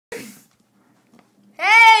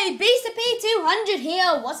P200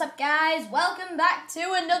 here. What's up, guys? Welcome back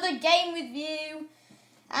to another game with you.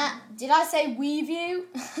 Did I say with you?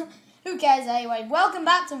 Who cares anyway? Welcome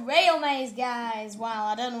back to Rail Maze, guys. Wow,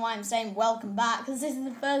 I don't know why I'm saying welcome back because this is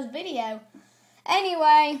the first video.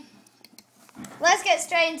 Anyway, let's get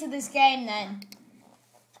straight into this game then.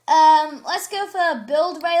 Let's go for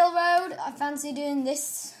Build Railroad. I fancy doing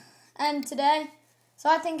this today. So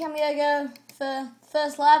I think I'm going to go for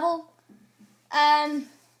first level.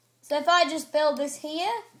 So if I just build this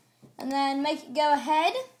here and then make it go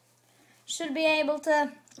ahead, should be able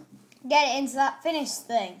to get it into that finish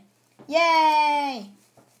thing. Yay!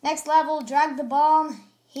 Next level, drag the bomb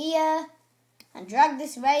here and drag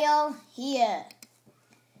this rail here.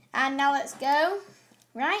 And now let's go,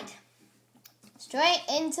 right, straight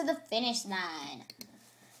into the finish line.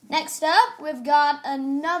 Next up, we've got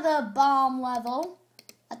another bomb level.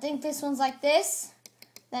 I think this one's like this,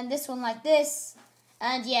 then this one like this.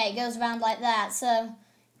 And yeah, it goes around like that. So,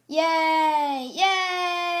 yay,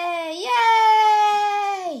 yay,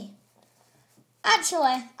 yay!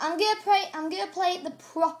 Actually, I'm gonna play it the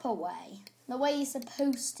proper way, the way you're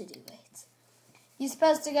supposed to do it. You're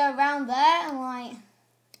supposed to go around there and like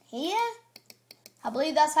here. I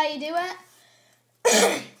believe that's how you do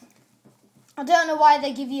it. I don't know why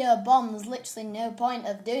they give you a bomb. There's literally no point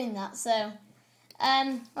of doing that. So,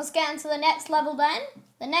 let's get into the next level then.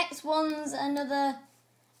 The next one's another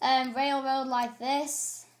railroad like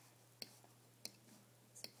this.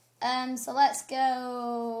 So let's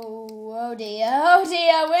go. Oh dear,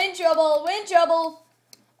 we're in trouble,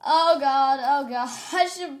 Oh god, I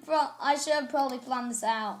should have probably planned this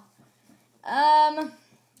out.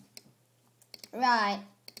 Right.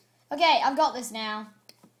 Okay, I've got this now.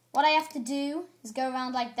 What I have to do is go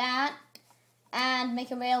around like that and make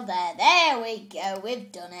a rail there. There we go,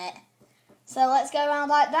 we've done it. So let's go around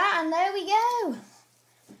like that and there we go.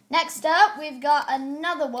 Next up, we've got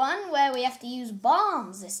another one where we have to use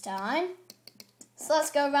bombs this time. So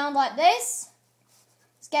let's go around like this.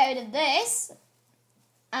 Let's get rid of this.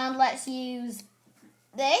 And let's use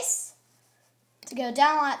this to go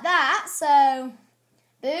down like that. So,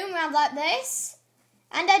 boom, around like this.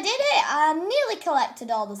 And I did it. I nearly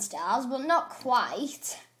collected all the stars, but not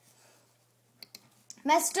quite.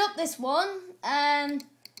 Messed up this one.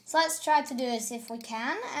 So let's try to do this if we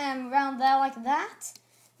can. Around there like that.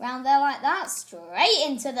 Round there like that, straight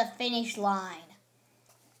into the finish line.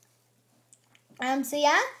 So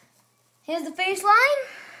yeah, here's the finish line.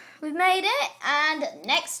 We've made it. And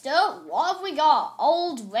next up, what have we got?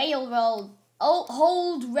 Old Railroad.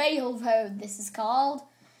 Old Railroad, this is called.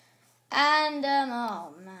 And,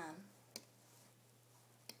 oh man.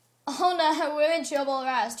 Oh no, we're in trouble.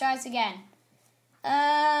 Right, let's try this again.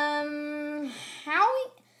 How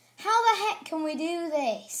the heck can we do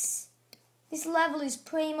this? This level is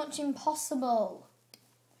pretty much impossible.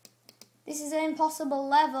 This is an impossible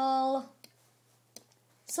level.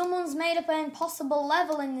 Someone's made up an impossible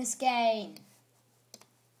level in this game.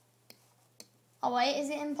 Oh wait, is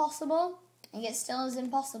it impossible? I think it still is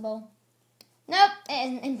impossible. Nope, it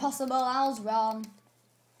isn't impossible. I was wrong.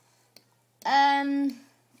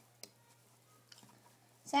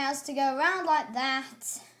 So it has to go around like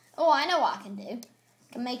that. Oh, I know what I can do.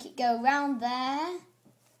 I can make it go around there.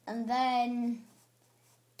 And then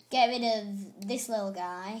get rid of this little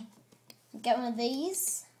guy. Get one of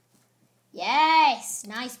these. Yes,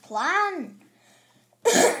 nice plan.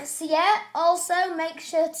 So yeah, also make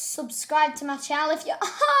sure to subscribe to my channel if you... Oh,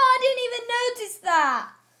 I didn't even notice that.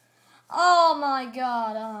 Oh my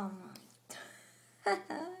god, oh my...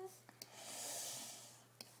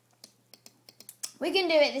 We can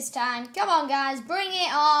do it this time. Come on, guys, bring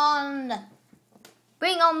it on.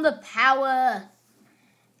 Bring on the power.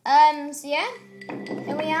 So yeah,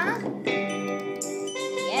 here we are.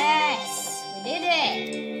 Yes, we did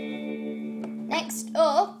it. Next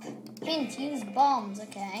up, hint, use bombs,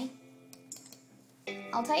 okay.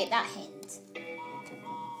 I'll take that hint.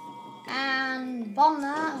 And bomb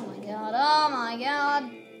that, oh my god.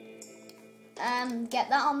 Get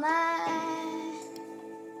that on there.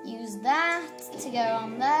 Use that to go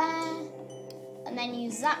on there. And then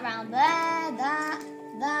use that round there, that,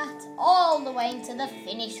 all the way to the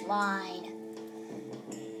finish line.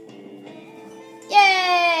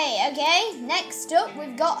 Yay! Okay, next up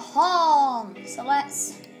we've got horn. So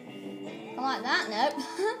let's go like that. Nope.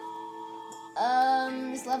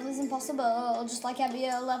 This level is impossible, just like every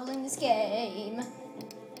other level in this game.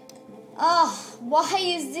 Oh, why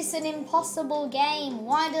is this an impossible game?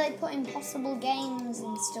 Why do they put impossible games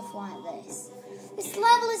and stuff like this? This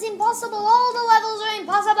level is impossible. All the levels are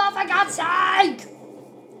impossible, for God's sake!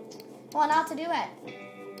 Come on, how to do it.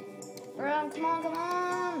 Come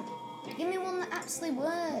on. Give me one that actually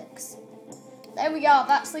works. There we go. I've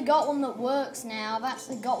actually got one that works now. I've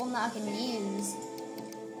actually got one that I can use.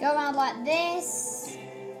 Go around like this.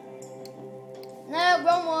 No,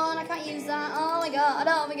 wrong one. I can't use that. Oh my god.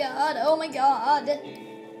 Oh my god. Oh my god.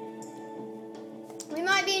 We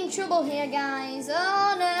might be in trouble here, guys.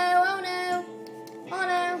 Oh no. Oh no. Oh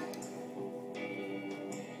no.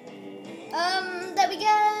 There we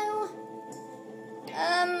go. No.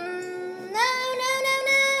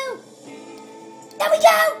 There we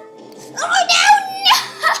go. Oh no.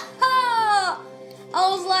 I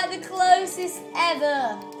was like the closest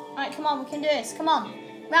ever. Alright, come on, we can do this. Come on.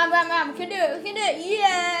 Round. We can do it.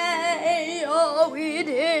 Yay. Oh, we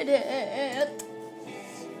did it.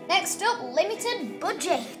 Next up, limited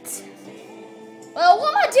budget. Well,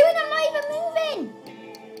 what am I doing? I'm not even moving.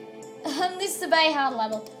 This is a very hard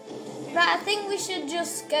level. Right, I think we should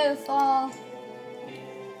just go for...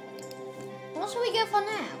 What should we go for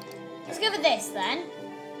now? Let's go for this then.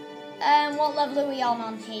 What level are we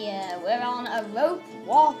on here? We're on a rope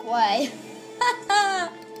walkway.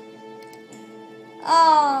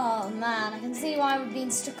 Oh man, I can see why we've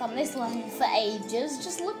been stuck on this level for ages.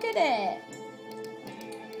 Just look at it.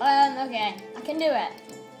 Okay, I can do it.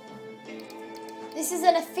 This is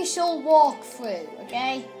an official walkthrough,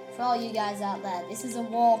 okay? For all you guys out there, this is a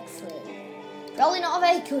walkthrough. Probably not a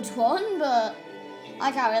very good one, but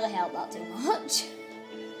I can't really help that too much.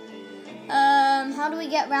 How do we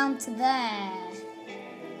get round to there?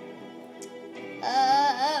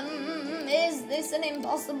 Is this an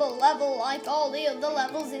impossible level like all the other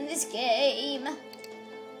levels in this game?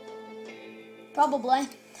 Probably.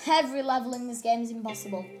 Every level in this game is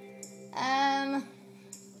impossible. Right,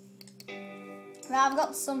 I've got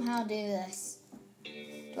to somehow do this.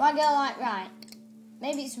 Do I go like, right,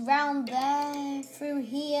 maybe it's round there, through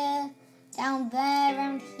here, down there,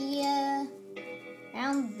 round here,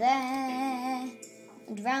 round there,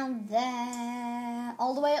 and round there,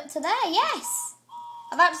 all the way up to there, yes!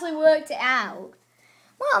 I've actually worked it out.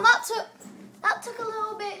 Well, that took a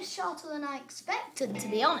little bit shorter than I expected, to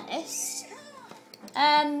be honest.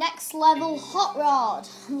 Next level, Hot Rod.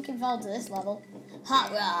 I'm looking forward to this level.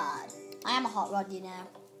 Hot Rod. I am a hot rod, you know.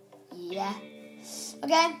 Yeah.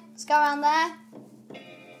 Okay, let's go around there.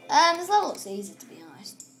 This level looks easy, to be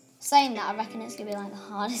honest. Saying that, I reckon it's going to be like the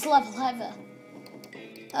hardest level ever.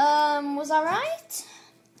 Was I right?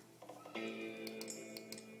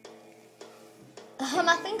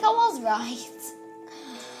 I think I was right.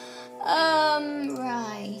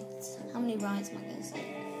 Right. How many rights am I going to say?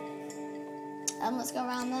 Let's go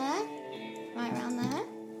around there. Right around there.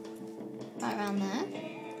 Right around there.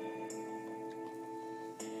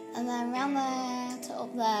 And then round there to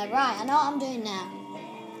up there. Right, I know what I'm doing now.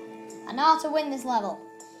 I know how to win this level.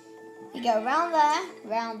 You go round there,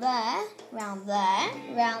 round there, round there,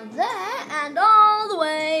 round there, and all the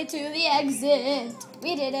way to the exit.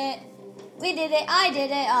 We did it. We did it. I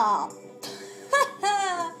did it. Oh.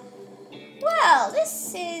 Well,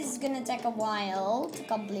 this is going to take a while to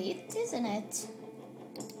complete, isn't it?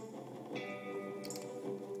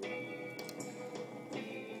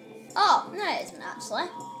 Oh, no it isn't actually.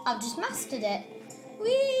 I've just mastered it.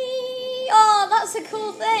 Whee! Oh, that's a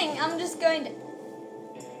cool thing. I'm just going to...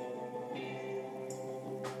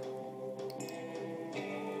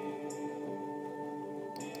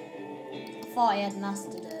 I thought I had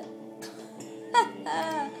mastered it.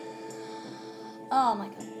 Oh my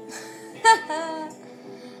god.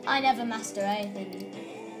 I never master anything.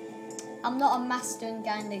 I'm not a mastering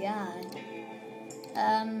kind of guy.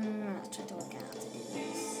 Let's try to work out how to do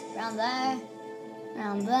this. Round there,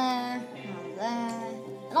 round there, round there,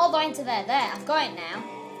 and all the way to there. There, I've got it now.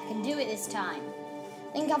 I can do it this time.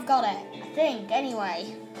 I think I've got it. I think,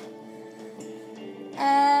 anyway.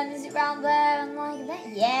 Is it round there and like that?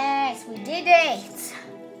 Yes, we did it.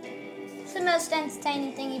 It's the most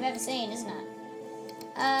entertaining thing you've ever seen, isn't it?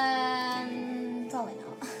 Probably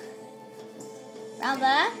not. Round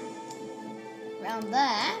there. Round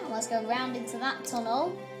there. Let's go round into that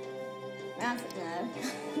tunnel. Round through,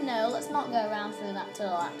 no. No, let's not go round through that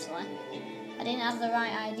tunnel, actually. I didn't have the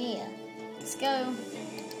right idea. Let's go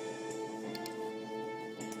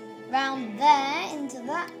round there into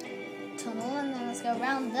that tunnel, and then let's go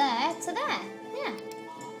round there to there. Yeah.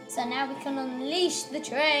 So now we can unleash the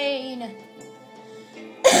train.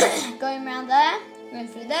 Going round there, going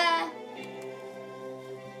through there,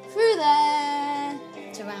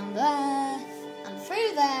 to round there, and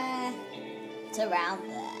through there, to round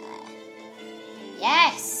there.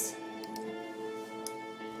 Yes!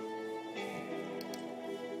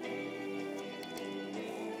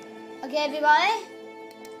 Okay, everybody.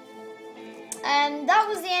 That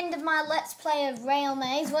was the end of of my Let's Play of Rail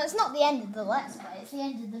Maze. Well, it's not the end of the Let's Play, it's the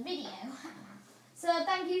end of the video. So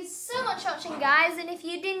thank you so much for watching, guys, and if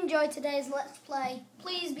you did enjoy today's Let's Play,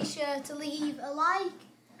 please be sure to leave a like,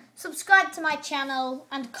 subscribe to my channel,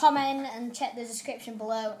 and comment, and check the description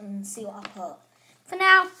below and see what I put. For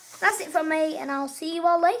now, that's it from me, and I'll see you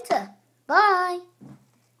all later. Bye!